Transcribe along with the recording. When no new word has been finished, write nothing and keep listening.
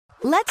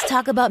Let's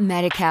talk about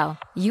Medi-Cal.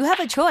 You have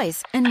a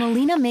choice, and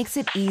Molina makes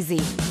it easy,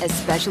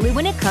 especially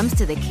when it comes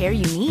to the care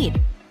you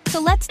need. So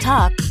let's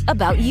talk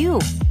about you,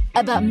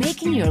 about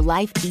making your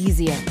life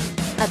easier,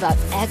 about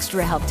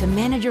extra help to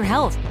manage your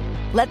health.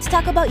 Let's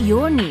talk about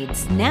your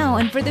needs now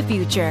and for the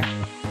future.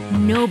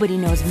 Nobody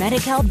knows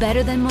Medi-Cal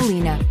better than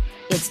Molina.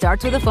 It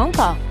starts with a phone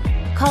call.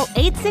 Call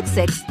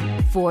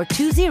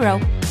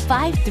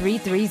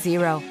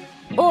 866-420-5330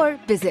 or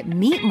visit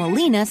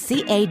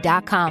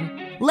meetmolinaca.com.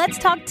 Let's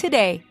talk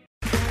today.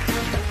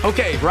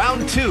 Okay,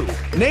 round two.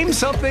 Name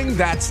something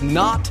that's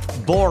not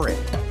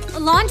boring. A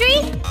laundry?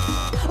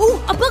 Ooh,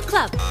 a book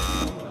club.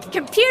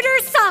 Computer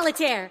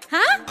solitaire,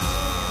 huh?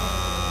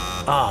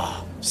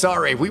 Ah,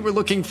 sorry, we were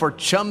looking for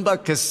Chumba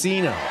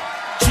Casino.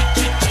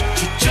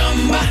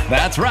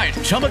 That's right,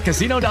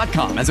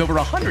 ChumbaCasino.com has over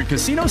 100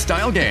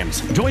 casino-style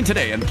games. Join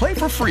today and play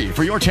for free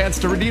for your chance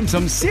to redeem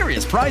some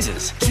serious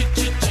prizes.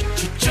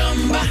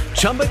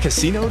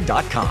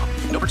 ChumbaCasino.com.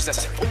 No purchase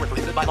necessary. Void where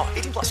prohibited by law.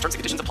 18 plus. Terms and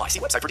conditions apply. See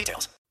website for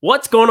details.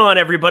 What's going on,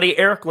 everybody?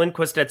 Eric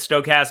Lindquist at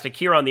Stokastic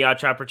here on the Odd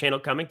Chopper channel,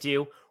 coming to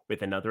you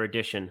with another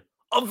edition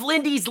of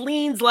Lindy's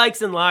Leans,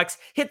 Likes, and Locks.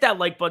 Hit that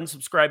like button,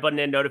 subscribe button,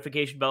 and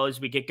notification bell as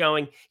we get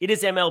going. It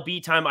is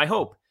MLB time. I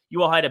hope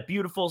you all had a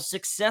beautiful,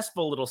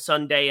 successful little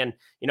Sunday. And,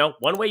 you know,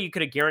 one way you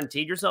could have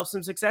guaranteed yourself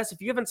some success,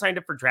 if you haven't signed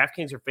up for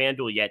DraftKings or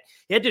FanDuel yet,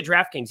 head to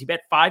DraftKings. You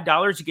bet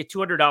 $5, you get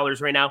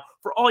 $200 right now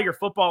for all your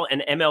football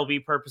and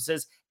MLB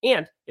purposes.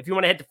 And if you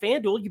want to head to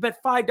FanDuel, you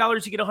bet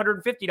 $5, you get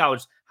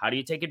 $150. How do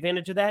you take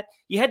advantage of that?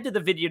 You head to the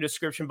video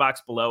description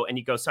box below and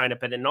you go sign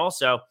up. And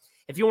also,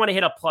 if you want to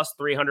hit a plus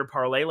 300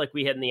 parlay like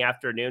we hit in the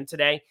afternoon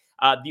today,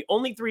 the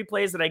only three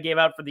plays that I gave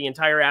out for the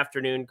entire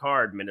afternoon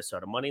card: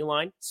 Minnesota money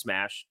line,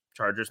 smash;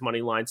 Chargers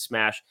money line,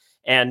 smash;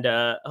 and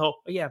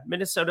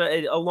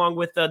Minnesota along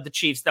with the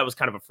Chiefs. That was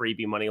kind of a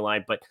freebie money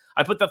line, but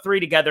I put the three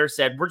together,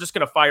 said we're just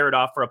going to fire it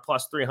off for a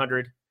plus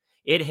 300.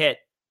 It hit.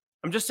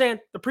 I'm just saying,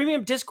 the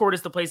premium Discord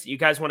is the place that you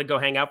guys want to go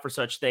hang out for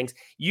such things.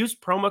 Use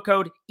promo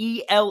code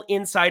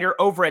ELInsider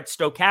over at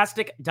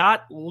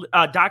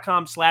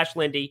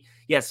stokastic.com/Lindy.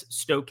 Yes,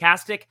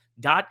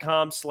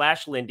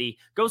 stokastic.com/Lindy.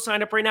 Go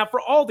sign up right now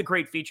for all the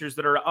great features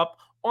that are up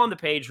on the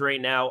page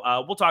right now.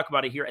 We'll talk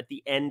about it here at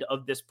the end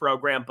of this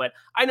program, but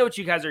I know what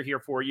you guys are here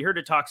for. You're here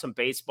to talk some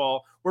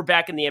baseball. We're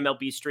back in the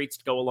MLB streets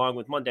to go along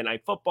with Monday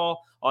Night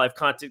Football. I'll have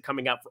content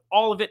coming out for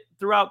all of it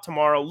throughout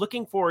tomorrow.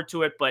 Looking forward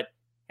to it, but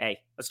hey,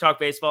 let's talk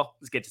baseball.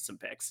 Let's get to some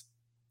picks.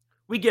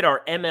 We get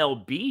our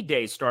MLB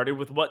day started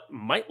with what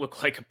might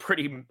look like a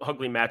pretty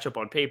ugly matchup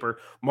on paper.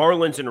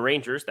 Marlins and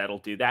Rangers, that'll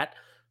do that.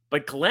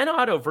 But Glenn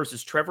Otto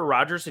versus Trevor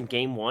Rogers in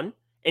Game 1,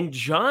 and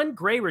Jon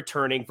Gray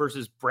returning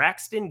versus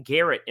Braxton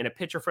Garrett in a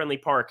pitcher-friendly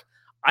park.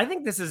 I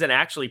think this is an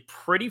actually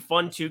pretty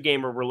fun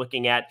two-gamer we're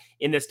looking at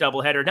in this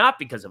doubleheader, not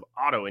because of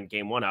Otto in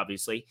Game 1,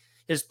 obviously.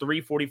 His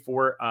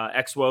 344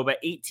 xWOBA,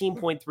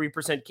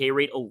 18.3% K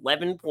rate,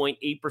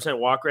 11.8%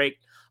 walk rate.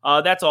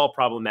 That's all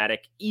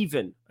problematic,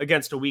 even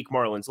against a weak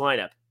Marlins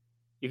lineup.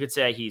 You could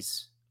say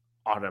he's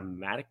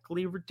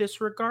automatically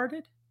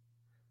disregarded.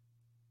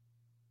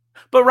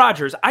 But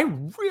Rogers, I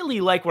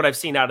really like what I've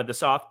seen out of the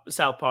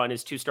Southpaw in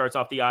his two starts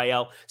off the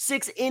IL.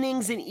 6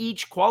 innings in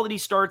each, quality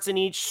starts in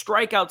each,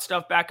 strikeout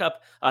stuff back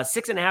up,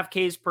 6.5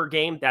 Ks per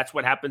game. That's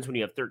what happens when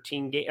you have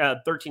 13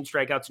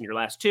 strikeouts in your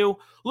last two.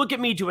 Look at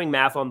me doing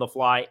math on the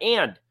fly.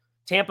 And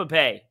Tampa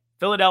Bay,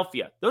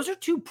 Philadelphia. Those are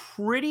two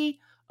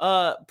pretty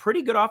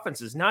good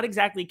offenses. Not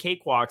exactly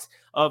cakewalks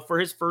for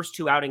his first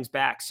two outings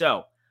back.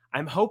 So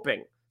I'm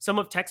hoping some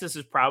of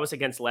Texas's prowess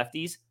against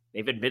lefties.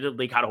 They've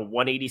admittedly got a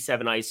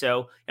 187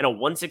 ISO and a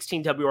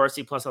 116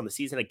 WRC plus on the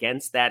season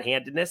against that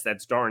handedness.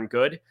 That's darn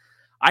good.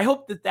 I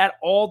hope that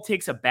all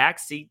takes a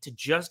backseat to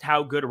just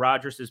how good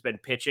Rogers has been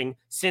pitching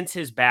since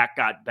his back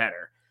got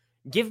better.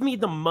 Give me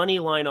the money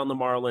line on the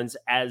Marlins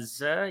as,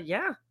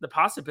 the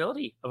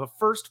possibility of a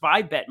first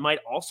 5 bet might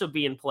also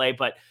be in play,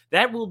 but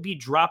that will be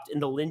dropped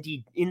in the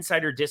Lindy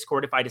Insider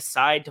Discord if I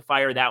decide to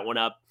fire that one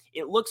up.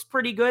 It looks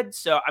pretty good,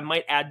 so I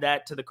might add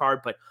that to the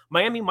card, but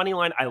Miami money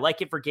line, I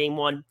like it for Game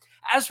 1.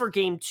 As for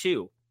Game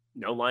 2,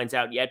 no lines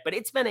out yet, but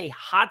it's been a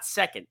hot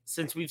second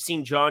since we've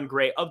seen Jon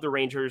Gray of the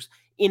Rangers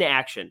in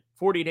action.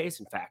 40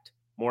 days, in fact.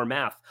 More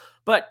math.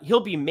 But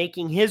he'll be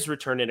making his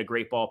return in a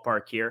great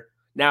ballpark here.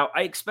 Now,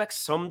 I expect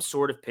some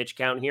sort of pitch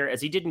count here,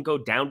 as he didn't go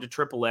down to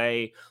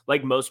AAA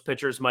like most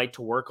pitchers might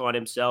to work on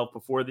himself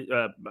before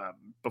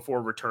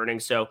returning.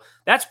 So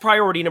that's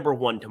priority number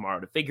 1 tomorrow,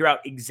 to figure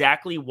out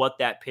exactly what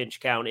that pitch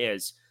count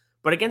is.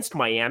 But against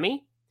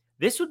Miami,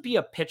 this would be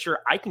a pitcher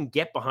I can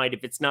get behind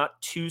if it's not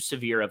too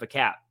severe of a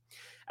cap.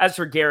 As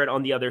for Garrett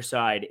on the other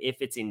side,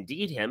 if it's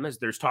indeed him, as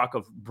there's talk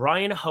of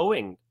Brian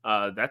Hoeing,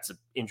 that's an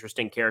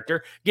interesting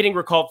character, getting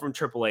recalled from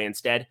AAA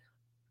instead.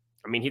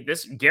 I mean,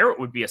 this Garrett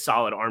would be a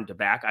solid arm to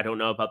back. I don't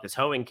know about this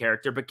Hoeing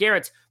character, but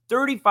Garrett's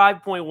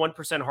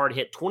 35.1% hard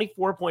hit,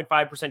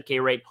 24.5%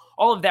 K rate.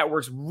 All of that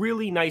works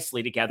really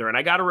nicely together. And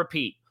I got to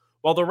repeat,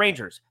 while the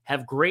Rangers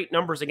have great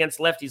numbers against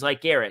lefties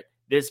like Garrett,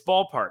 this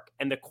ballpark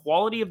and the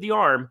quality of the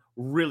arm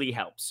really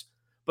helps.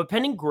 But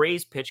pending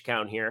Gray's pitch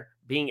count here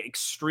being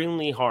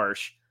extremely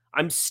harsh,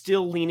 I'm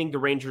still leaning the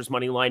Rangers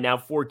money line now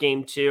for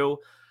game 2.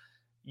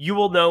 You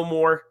will know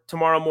more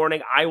tomorrow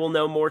morning. I will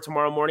know more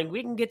tomorrow morning.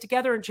 We can get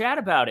together and chat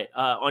about it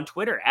on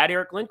Twitter, at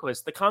Eric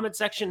Lindquist, the comment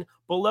section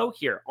below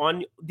here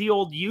on the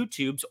old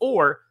YouTubes,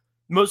 or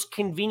most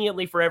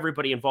conveniently for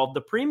everybody involved,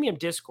 the premium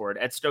Discord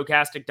at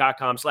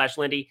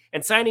stokastic.com/Lindy,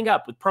 and signing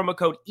up with promo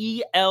code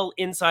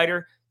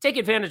ELInsider. Take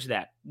advantage of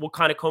that. We'll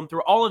kind of comb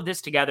through all of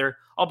this together.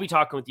 I'll be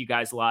talking with you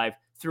guys live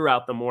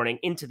throughout the morning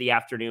into the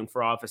afternoon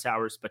for office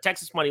hours. But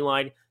Texas money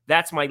line,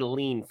 that's my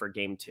lean for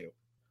game 2.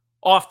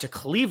 Off to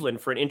Cleveland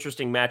for an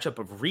interesting matchup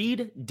of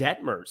Reed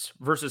Detmers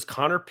versus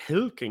Connor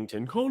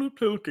Pilkington. Connor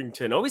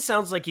Pilkington always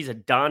sounds like he's a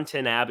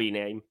Downton Abbey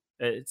name.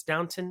 It's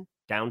Downton?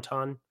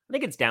 Downton? I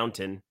think it's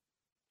Downton.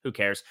 Who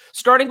cares?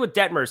 Starting with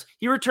Detmers,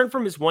 he returned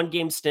from his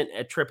one-game stint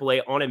at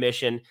AAA on a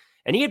mission,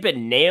 and he had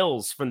been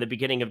nails from the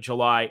beginning of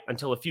July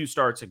until a few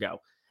starts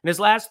ago. In his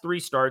last 3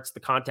 starts, the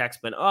contact's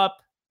been up.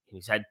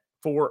 He's had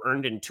 4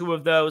 earned in 2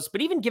 of those,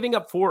 but even giving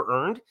up 4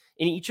 earned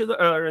in each of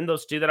the in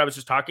those 2 that I was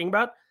just talking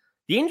about,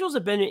 the Angels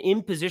have been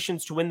in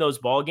positions to win those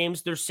ball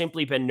games. There's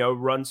simply been no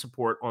run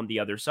support on the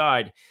other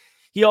side.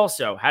 He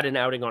also had an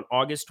outing on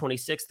August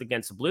 26th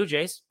against the Blue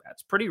Jays.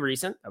 That's pretty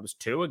recent. That was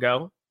 2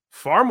 ago.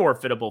 Far more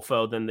formidable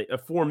foe than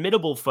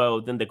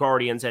the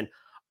Guardians. And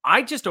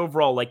I just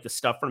overall like the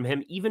stuff from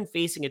him, even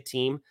facing a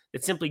team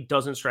that simply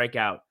doesn't strike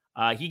out.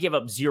 He gave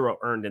up 0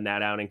 earned in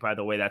that outing, by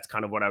the way. That's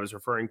kind of what I was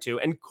referring to.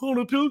 And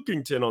Connor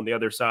Pilkington on the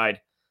other side.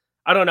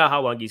 I don't know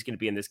how long he's going to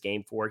be in this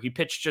game for. He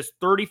pitched just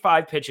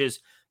 35 pitches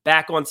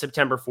back on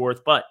September 4th,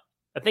 but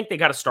I think they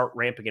got to start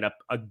ramping it up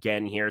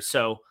again here.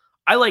 So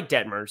I like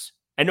Detmers,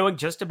 and knowing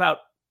just about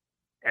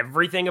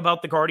everything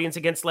about the Guardians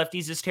against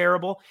lefties is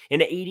terrible.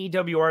 An 80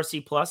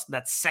 WRC plus,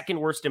 that's second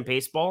worst in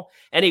baseball,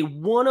 and a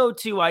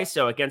 102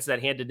 ISO against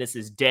that handedness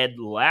is dead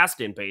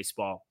last in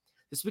baseball.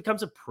 This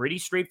becomes a pretty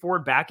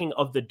straightforward backing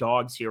of the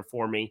dogs here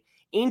for me.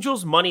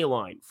 Angels money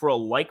line for a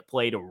like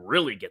play to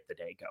really get the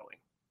day going.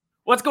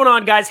 What's going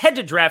on, guys? Head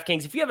to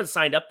DraftKings. If you haven't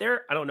signed up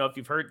there, I don't know if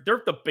you've heard,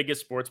 they're the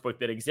biggest sportsbook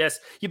that exists.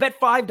 You bet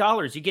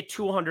 $5, you get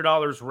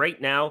 $200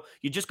 right now.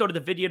 You just go to the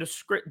video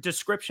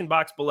description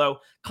box below,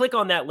 click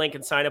on that link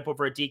and sign up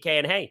over at DK.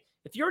 And hey,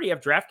 if you already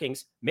have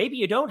DraftKings, maybe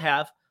you don't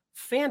have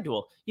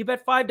FanDuel. You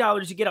bet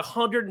 $5, you get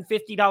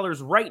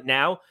 $150 right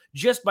now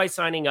just by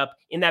signing up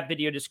in that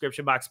video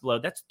description box below.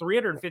 That's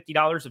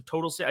 $350 of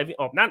total,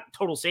 not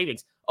total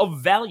savings,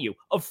 of value,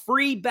 of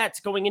free bets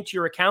going into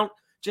your account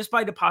just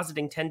by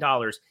depositing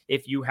 $10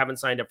 if you haven't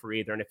signed up for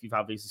either. And if you've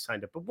obviously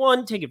signed up for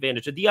one, take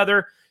advantage of the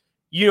other.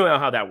 You know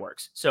how that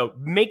works. So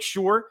make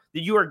sure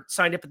that you are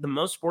signed up at the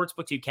most sports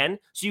books you can,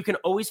 so you can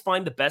always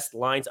find the best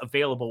lines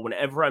available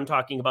whenever I'm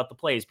talking about the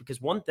plays.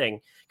 Because one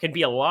thing can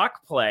be a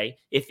lock play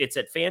if it's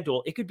at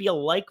FanDuel. It could be a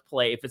like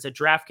play if it's at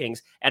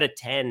DraftKings at a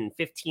 10,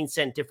 15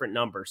 cent different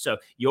number. So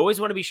you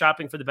always want to be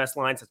shopping for the best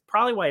lines. That's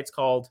probably why it's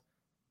called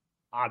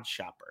Odd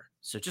Shopper.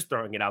 So just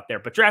throwing it out there.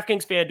 But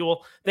DraftKings, FanDuel,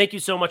 thank you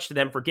so much to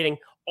them for getting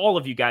all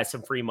of you guys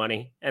some free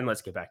money. And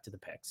let's get back to the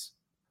picks.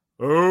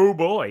 Oh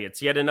boy,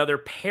 it's yet another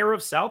pair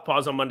of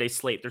southpaws on Monday's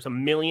slate. There's a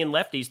million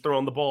lefties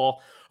throwing the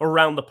ball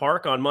around the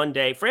park on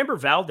Monday. Framber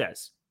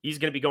Valdez, he's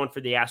going to be going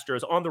for the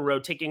Astros on the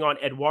road, taking on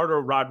Eduardo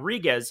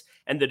Rodriguez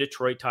and the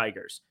Detroit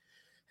Tigers.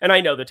 And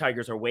I know the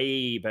Tigers are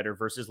way better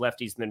versus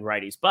lefties than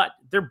righties, but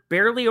they're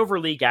barely over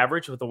league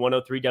average with a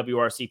 103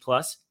 WRC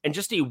plus, and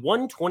just a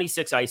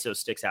 126 ISO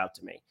sticks out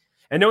to me.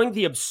 And knowing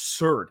the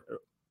absurd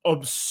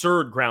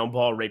ground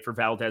ball rate for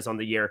Valdez on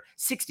the year,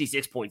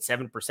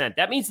 66.7%.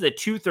 That means that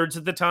 2/3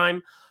 of the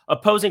time,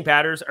 opposing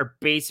batters are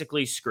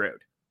basically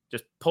screwed.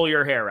 Just pull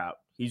your hair out.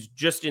 He's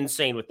just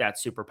insane with that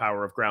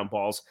superpower of ground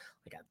balls.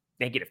 Like a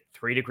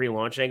 -3-degree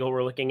launch angle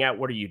we're looking at.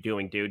 What are you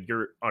doing, dude?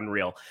 You're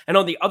unreal. And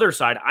on the other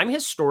side, I'm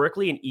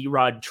historically an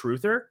Erod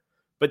truther,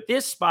 but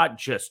this spot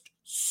just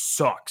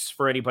sucks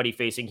for anybody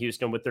facing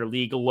Houston with their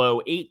league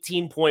low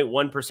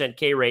 18.1%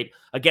 K rate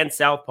against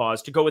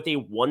southpaws to go with a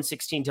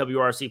 116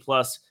 WRC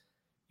plus.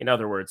 In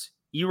other words,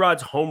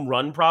 Erod's home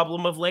run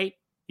problem of late,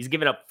 he's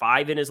given up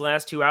 5 in his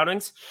last 2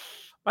 outings,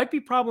 might be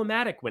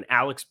problematic when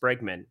Alex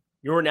Bregman,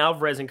 Yordan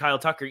Alvarez, and Kyle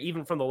Tucker,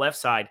 even from the left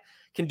side,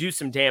 can do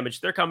some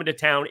damage. They're coming to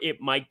town. It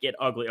might get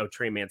ugly. Oh,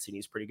 Trey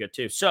Mancini's pretty good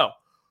too. So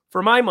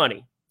for my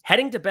money,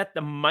 heading to bet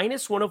the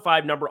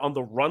 -105 number on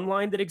the run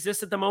line that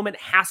exists at the moment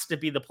has to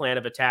be the plan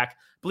of attack.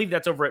 I believe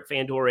that's over at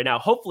FanDuel right now.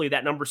 Hopefully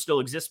that number still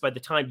exists by the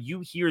time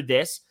you hear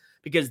this,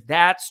 because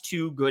that's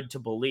too good to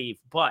believe.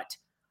 But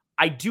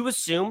I do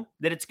assume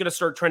that it's going to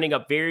start trending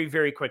up very,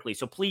 very quickly.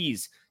 So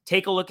please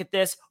take a look at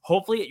this.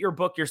 Hopefully at your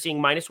book, you're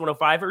seeing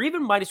 -105 or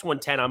even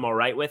 -110. I'm all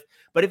right with.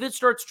 But if it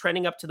starts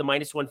trending up to the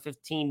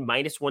 -115,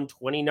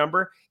 -120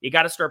 number, you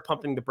got to start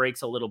pumping the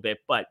brakes a little bit.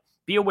 But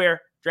be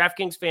aware,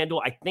 DraftKings,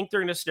 FanDuel, I think they're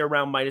going to stay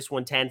around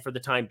 -110 for the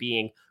time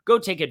being. Go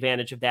take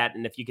advantage of that.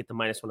 And if you get the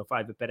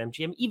 -105 at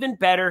BetMGM, even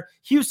better.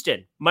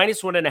 Houston,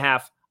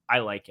 -1.5. I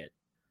like it.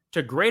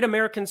 To Great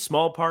American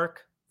Small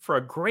Park for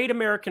a great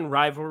American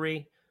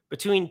rivalry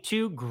between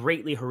two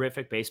greatly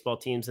horrific baseball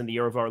teams in the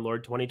year of our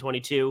Lord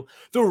 2022,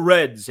 the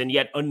Reds and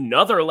yet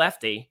another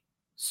lefty.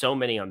 So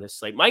many on this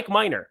slate. Mike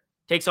Minor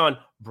takes on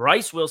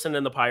Bryce Wilson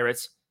and the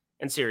Pirates.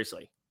 And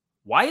seriously,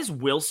 why is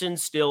Wilson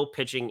still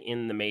pitching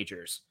in the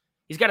majors?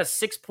 He's got a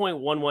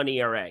 6.11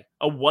 ERA,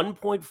 a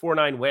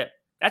 1.49 whip.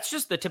 That's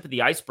just the tip of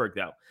the iceberg,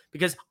 though,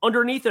 because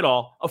underneath it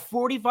all, a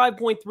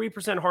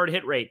 45.3% hard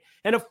hit rate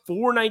and a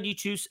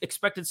 492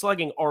 expected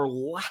slugging are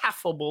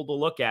laughable to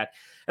look at.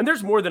 And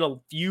there's more than a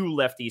few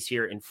lefties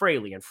here in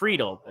Fraley and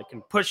Friedel that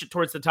can push it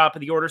towards the top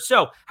of the order.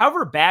 So,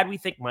 however bad we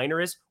think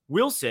Minor is,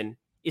 Wilson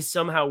is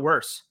somehow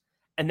worse.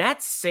 And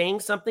that's saying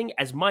something,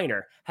 as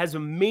Minor has a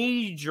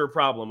major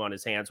problem on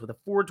his hands with a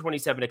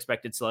 427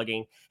 expected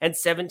slugging and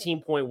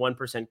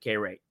 17.1% K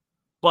rate.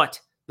 But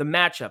the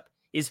matchup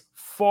is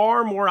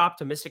far more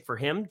optimistic for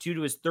him due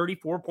to his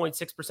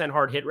 34.6%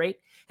 hard hit rate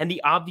and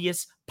the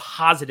obvious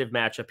positive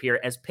matchup here,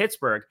 as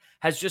Pittsburgh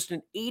has just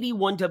an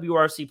 81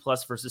 WRC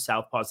plus versus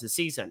Southpaws this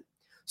season.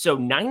 So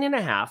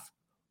 9.5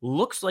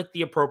 looks like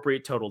the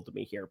appropriate total to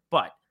me here.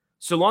 But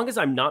so long as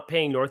I'm not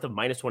paying north of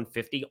minus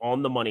 150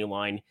 on the money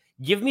line,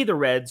 give me the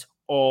Reds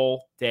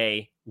all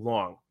day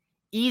long.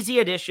 Easy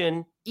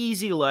addition,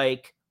 easy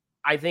like.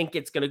 I think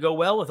it's going to go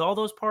well with all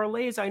those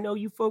parlays I know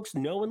you folks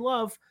know and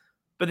love.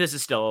 But this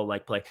is still a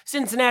like play.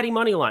 Cincinnati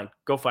money line.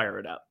 Go fire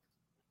it up.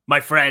 My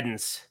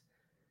friends,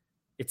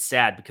 it's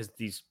sad because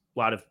these a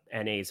lot of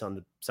NAs on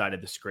the side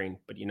of the screen.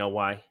 But you know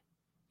why?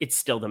 It's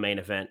still the main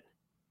event.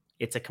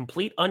 It's a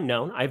complete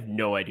unknown. I have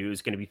no idea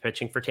who's going to be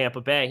pitching for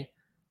Tampa Bay.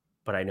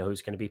 But I know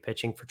who's going to be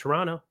pitching for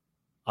Toronto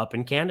up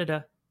in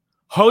Canada.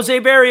 Jose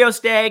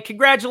Berrios Day.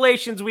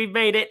 Congratulations, we've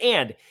made it.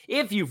 And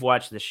if you've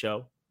watched this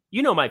show,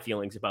 you know my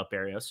feelings about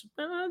Berrios.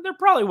 They're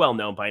probably well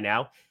known by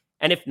now.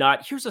 And if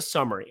not, here's a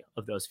summary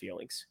of those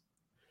feelings.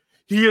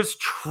 He is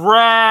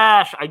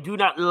trash. I do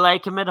not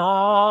like him at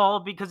all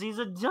because he's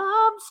a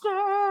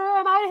dumpster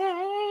and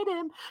I hate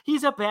him.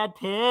 He's a bad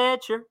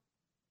pitcher.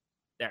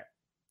 There.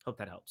 Hope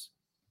that helps.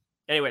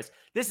 Anyways,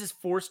 this is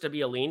forced to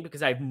be a lean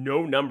because I have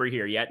no number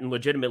here yet and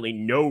legitimately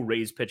no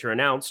Rays pitcher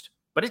announced.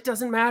 But it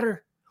doesn't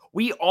matter.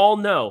 We all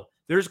know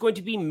there's going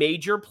to be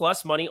major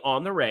plus money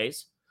on the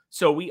Rays.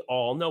 So we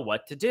all know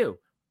what to do.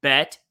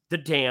 Bet the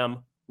damn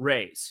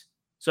Rays.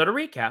 So to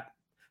recap,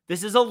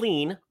 this is a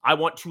lean I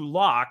want to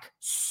lock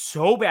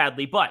so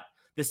badly, but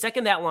the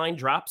second that line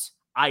drops,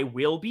 I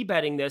will be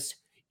betting this.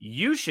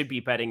 You should be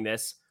betting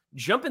this.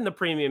 Jump in the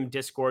premium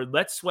Discord.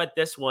 Let's sweat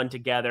this one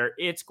together.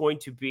 It's going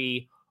to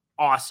be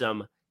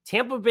awesome.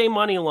 Tampa Bay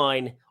money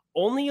line,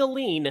 only a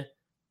lean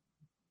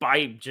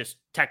by just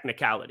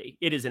technicality.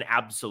 It is an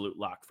absolute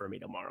lock for me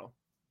tomorrow.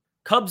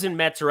 Cubs and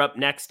Mets are up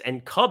next,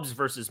 and Cubs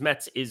versus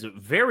Mets is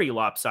very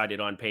lopsided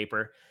on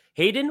paper.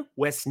 Hayden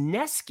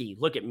Wesneski,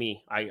 look at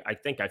me. I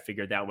think I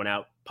figured that one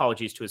out.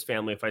 Apologies to his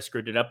family if I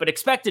screwed it up, but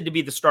expected to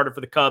be the starter for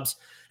the Cubs.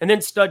 And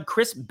then stud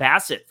Chris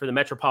Bassett for the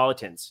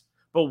Metropolitans.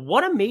 But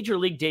what a major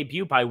league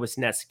debut by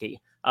Wesneski.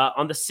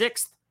 On the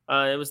 6th,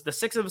 it was the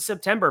 6th of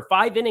September,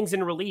 5 innings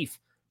in relief.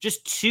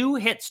 Just 2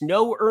 hits,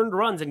 no earned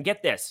runs. And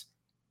get this,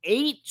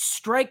 8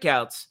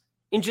 strikeouts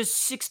in just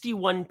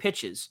 61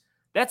 pitches.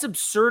 That's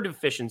absurd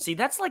efficiency.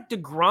 That's like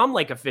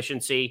DeGrom-like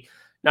efficiency.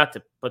 Not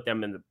to put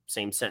them in the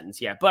same sentence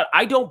yet, but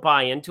I don't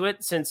buy into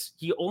it since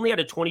he only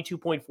had a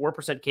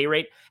 22.4% K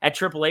rate at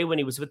AAA when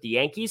he was with the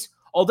Yankees,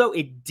 although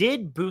it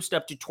did boost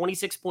up to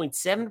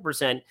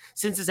 26.7%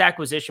 since his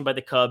acquisition by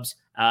the Cubs,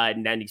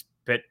 and then he's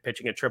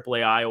pitching at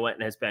AAA Iowa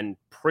and has been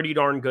pretty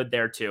darn good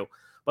there too.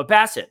 But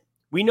Bassett,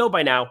 we know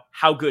by now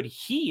how good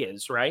he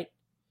is, right?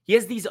 He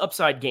has these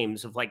upside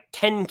games of like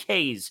 10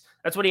 Ks.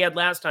 That's what he had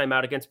last time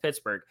out against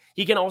Pittsburgh.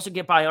 He can also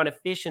get by on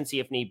efficiency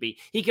if need be.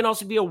 He can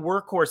also be a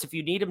workhorse if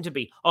you need him to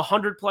be.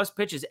 100+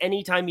 pitches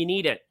anytime you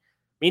need it.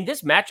 I mean,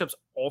 this matchup's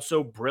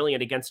also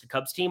brilliant against a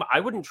Cubs team. I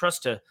wouldn't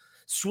trust to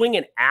swing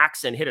an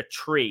axe and hit a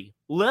tree,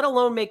 let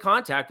alone make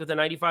contact with a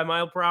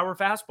 95-mile-per-hour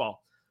fastball.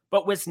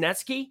 But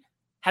Wesneski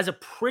has a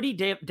pretty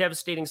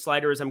devastating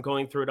slider as I'm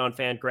going through it on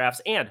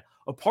Fangraphs, and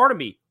a part of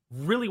me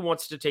really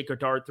wants to take a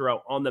dart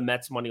throw on the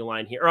Mets money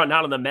line here, or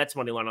not on the Mets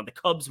money line, on the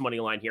Cubs money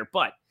line here.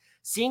 But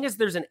seeing as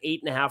there's an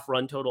 8.5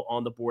 run total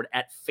on the board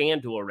at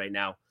FanDuel right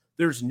now,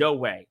 there's no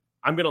way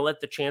I'm going to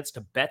let the chance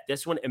to bet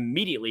this one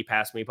immediately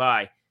pass me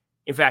by.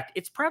 In fact,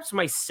 it's perhaps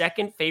my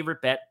second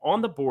favorite bet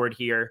on the board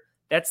here.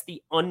 That's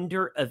the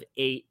under of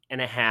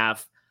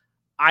 8.5.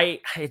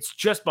 It's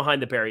just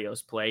behind the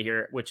Berrios play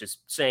here, which is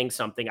saying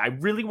something. I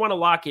really want to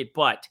lock it,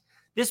 but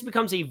this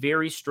becomes a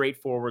very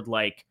straightforward,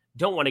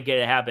 don't want to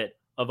get a habit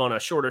of on a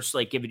shorter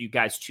slate giving you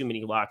guys too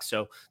many locks.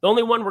 So the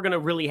only one we're going to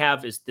really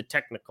have is the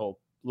technical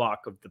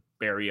lock of the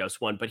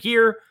Berrios one. But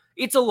here,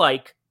 it's a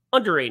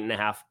under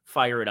 8.5.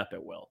 Fire it up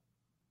at will.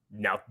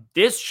 Now,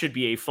 this should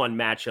be a fun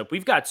matchup.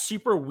 We've got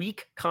super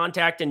weak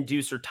contact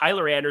inducer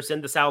Tyler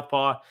Anderson, the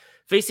southpaw,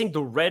 facing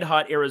the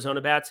red-hot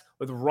Arizona bats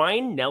with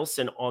Ryan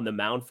Nelson on the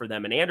mound for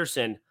them. And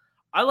Anderson,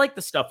 I like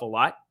the stuff a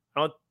lot.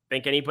 I don't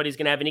think anybody's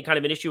going to have any kind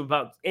of an issue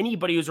about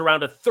anybody who's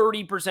around a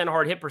 30%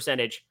 hard hit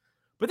percentage.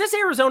 But this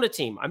Arizona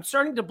team, I'm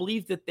starting to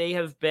believe that they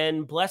have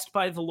been blessed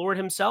by the Lord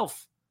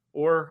himself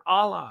or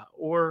Allah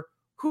or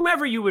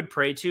whomever you would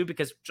pray to,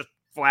 because just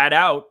flat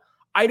out,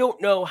 I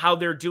don't know how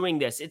they're doing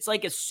this. It's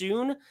like as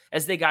soon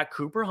as they got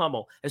Cooper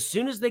Hummel, as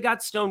soon as they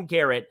got Stone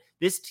Garrett,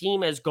 this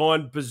team has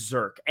gone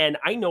berserk. And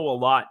I know a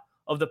lot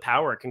of the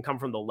power can come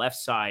from the left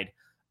side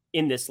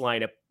in this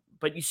lineup,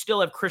 but you still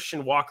have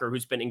Christian Walker,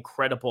 who's been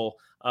incredible.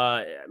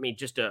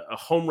 Just a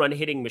home run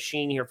hitting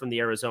machine here from the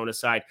Arizona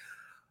side.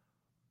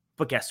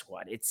 But guess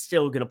what? It's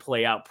still going to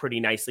play out pretty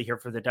nicely here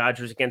for the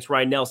Dodgers against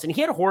Ryan Nelson.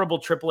 He had horrible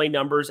AAA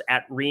numbers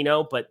at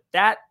Reno, but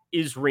that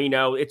is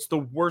Reno. It's the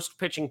worst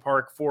pitching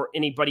park for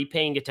anybody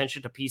paying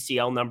attention to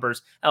PCL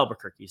numbers.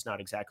 Albuquerque is not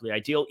exactly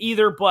ideal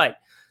either, but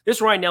this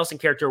Ryan Nelson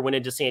character went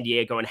into San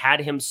Diego and had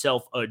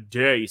himself a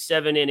day.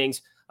 7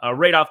 innings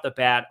right off the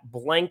bat,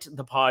 blanked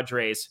the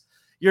Padres.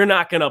 You're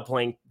not going to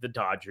blank the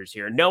Dodgers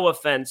here. No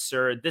offense,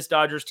 sir. This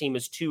Dodgers team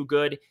is too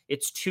good.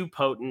 It's too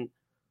potent.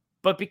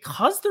 But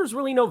because there's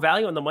really no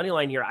value on the money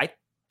line here, I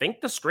think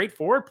the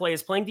straightforward play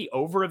is playing the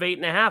over of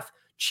 8.5,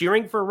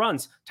 cheering for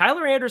runs.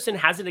 Tyler Anderson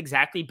hasn't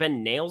exactly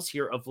been nails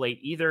here of late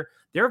either.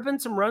 There have been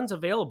some runs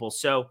available,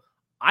 so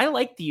I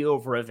like the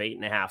over of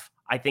 8.5.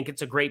 I think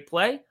it's a great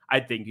play.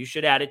 I think you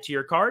should add it to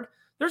your card.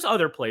 There's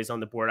other plays on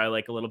the board I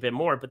like a little bit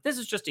more, but this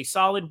is just a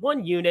solid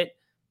 1 unit.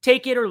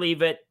 Take it or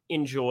leave it.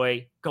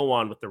 Enjoy. Go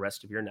on with the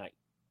rest of your night.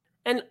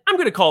 And I'm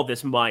going to call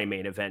this my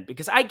main event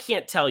because I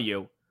can't tell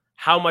you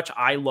how much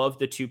I love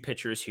the 2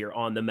 pitchers here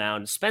on the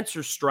mound.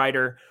 Spencer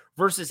Strider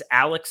versus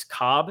Alex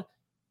Cobb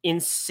in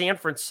San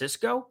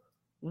Francisco.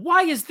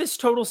 Why is this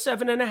total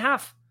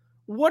 7.5?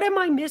 What am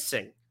I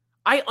missing?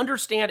 I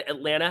understand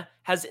Atlanta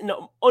has an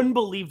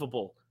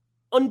unbelievable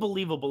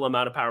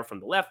amount of power from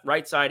the left,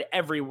 right side,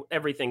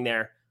 everything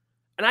there.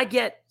 And I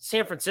get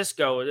San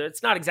Francisco,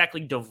 it's not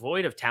exactly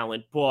devoid of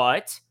talent,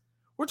 but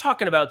we're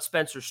talking about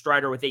Spencer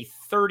Strider with a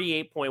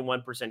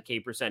 38.1% K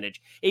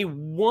percentage, a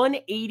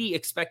 180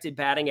 expected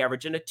batting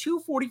average, and a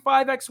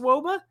 245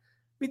 xWOBA.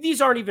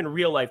 These aren't even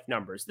real life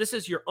numbers. This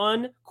is your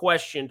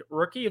unquestioned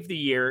rookie of the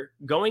year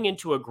going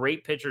into a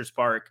great pitcher's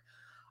park.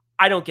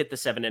 I don't get the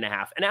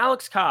 7.5. And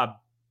Alex Cobb,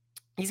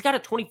 he's got a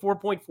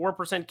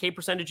 24.4% K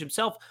percentage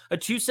himself, a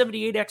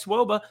 278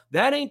 xWOBA.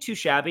 That ain't too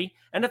shabby,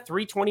 and a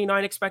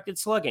 329 expected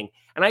slugging.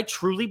 And I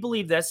truly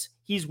believe this.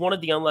 He's one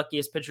of the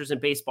unluckiest pitchers in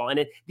baseball.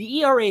 And the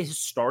ERA has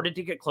started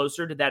to get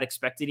closer to that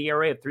expected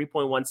ERA of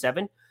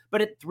 3.17,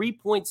 but at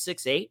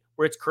 3.68,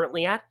 where it's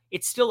currently at,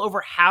 it's still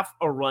over half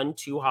a run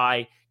too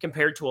high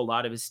compared to a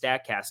lot of his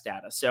StatCast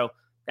data. So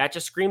that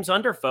just screams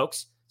under,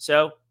 folks.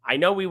 So I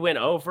know we went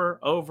over,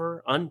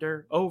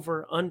 under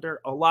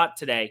a lot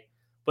today,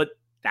 but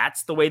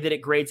that's the way that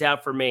it grades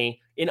out for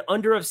me. In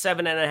under of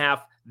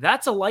 7.5,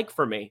 that's a like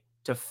for me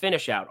to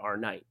finish out our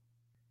night.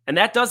 And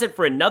that does it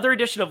for another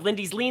edition of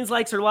Lindy's Leans,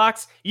 Likes, or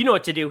Locks. You know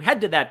what to do. Head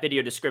to that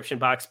video description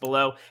box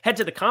below. Head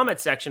to the comment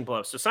section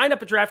below. So sign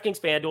up at DraftKings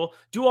FanDuel.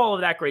 Do all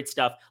of that great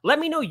stuff. Let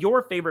me know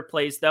your favorite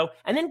plays, though,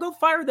 and then go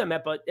fire them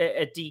at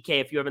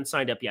DK if you haven't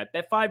signed up yet.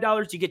 Bet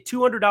 $5, you get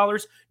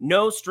 $200,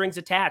 no strings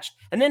attached.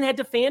 And then head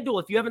to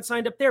FanDuel if you haven't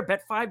signed up there.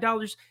 Bet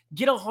 $5,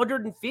 get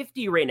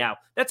 $150 right now.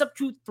 That's up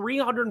to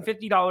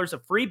 $350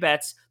 of free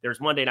bets.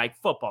 There's Monday Night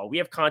Football. We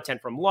have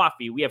content from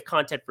Lofty. We have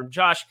content from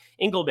Josh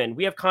Engelman.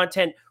 We have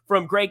content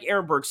from Greg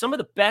Ehrenberg, some of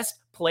the best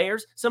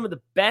players, some of the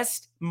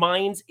best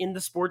minds in the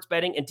sports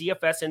betting and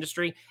DFS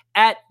industry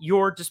at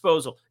your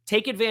disposal.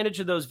 Take advantage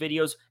of those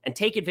videos and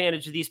take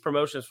advantage of these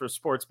promotions for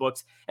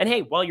sportsbooks. And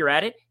hey, while you're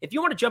at it, if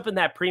you want to jump in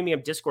that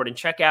premium Discord and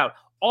check out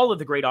all of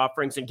the great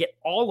offerings and get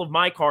all of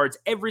my cards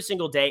every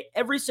single day,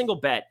 every single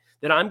bet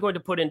that I'm going to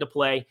put into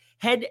play,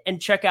 head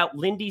and check out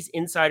Lindy's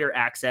Insider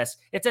Access.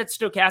 It's at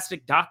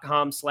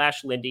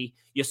stokastic.com/Lindy.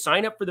 You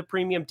sign up for the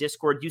premium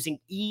Discord using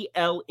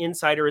EL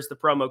Insider as the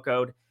promo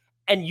code,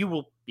 and you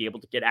will be able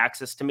to get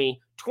access to me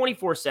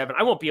 24/7.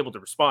 I won't be able to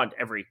respond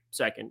every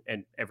second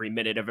and every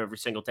minute of every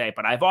single day,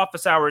 but I have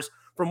office hours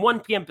from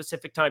 1 p.m.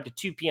 Pacific time to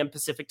 2 p.m.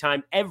 Pacific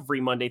time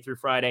every Monday through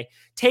Friday.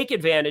 Take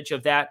advantage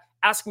of that.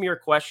 Ask me your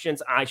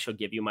questions. I shall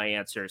give you my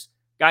answers.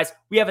 Guys,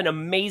 we have an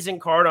amazing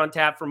card on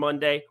tap for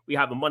Monday. We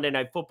have a Monday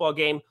Night Football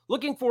game.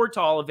 Looking forward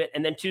to all of it.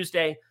 And then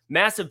Tuesday,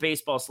 massive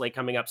baseball slate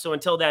coming up. So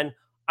until then,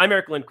 I'm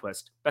Eric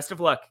Lindquist. Best of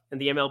luck in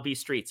the MLB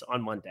streets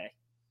on Monday.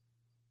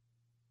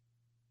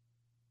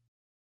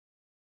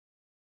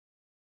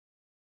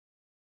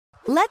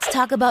 Let's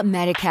talk about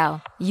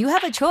Medi-Cal. You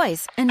have a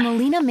choice, and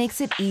Molina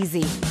makes it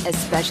easy,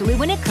 especially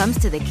when it comes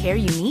to the care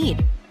you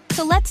need.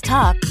 So let's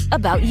talk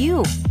about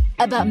you,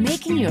 about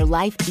making your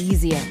life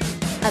easier,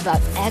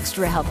 about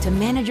extra help to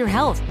manage your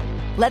health.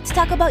 Let's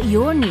talk about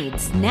your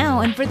needs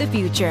now and for the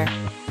future.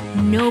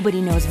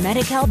 Nobody knows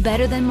Medi-Cal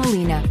better than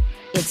Molina.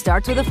 It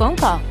starts with a phone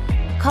call.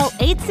 Call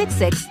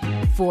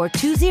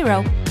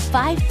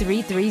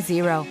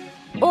 866-420-5330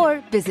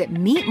 or visit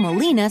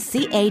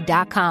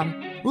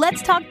meetmolinaca.com.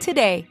 Let's talk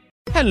today.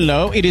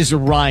 Hello, it is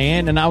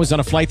Ryan, and I was on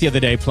a flight the other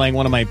day playing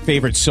one of my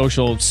favorite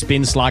social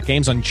spin slot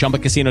games on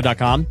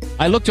ChumbaCasino.com.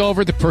 I looked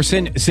over at the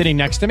person sitting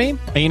next to me,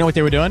 and you know what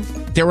they were doing?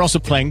 They were also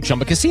playing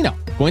Chumba Casino.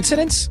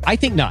 Coincidence? I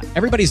think not.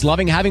 Everybody's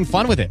loving having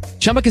fun with it.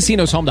 Chumba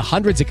Casino is home to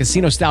hundreds of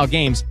casino-style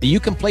games that you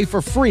can play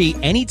for free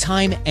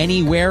anytime,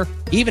 anywhere,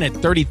 even at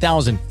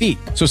 30,000 feet.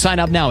 So sign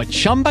up now at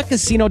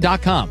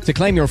ChumbaCasino.com to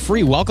claim your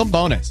free welcome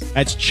bonus.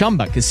 That's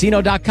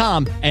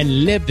ChumbaCasino.com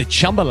and live the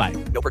Chumba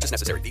life. No purchase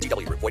necessary.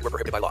 VGW Group. Void where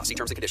prohibited by law. See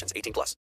terms and conditions. 18+.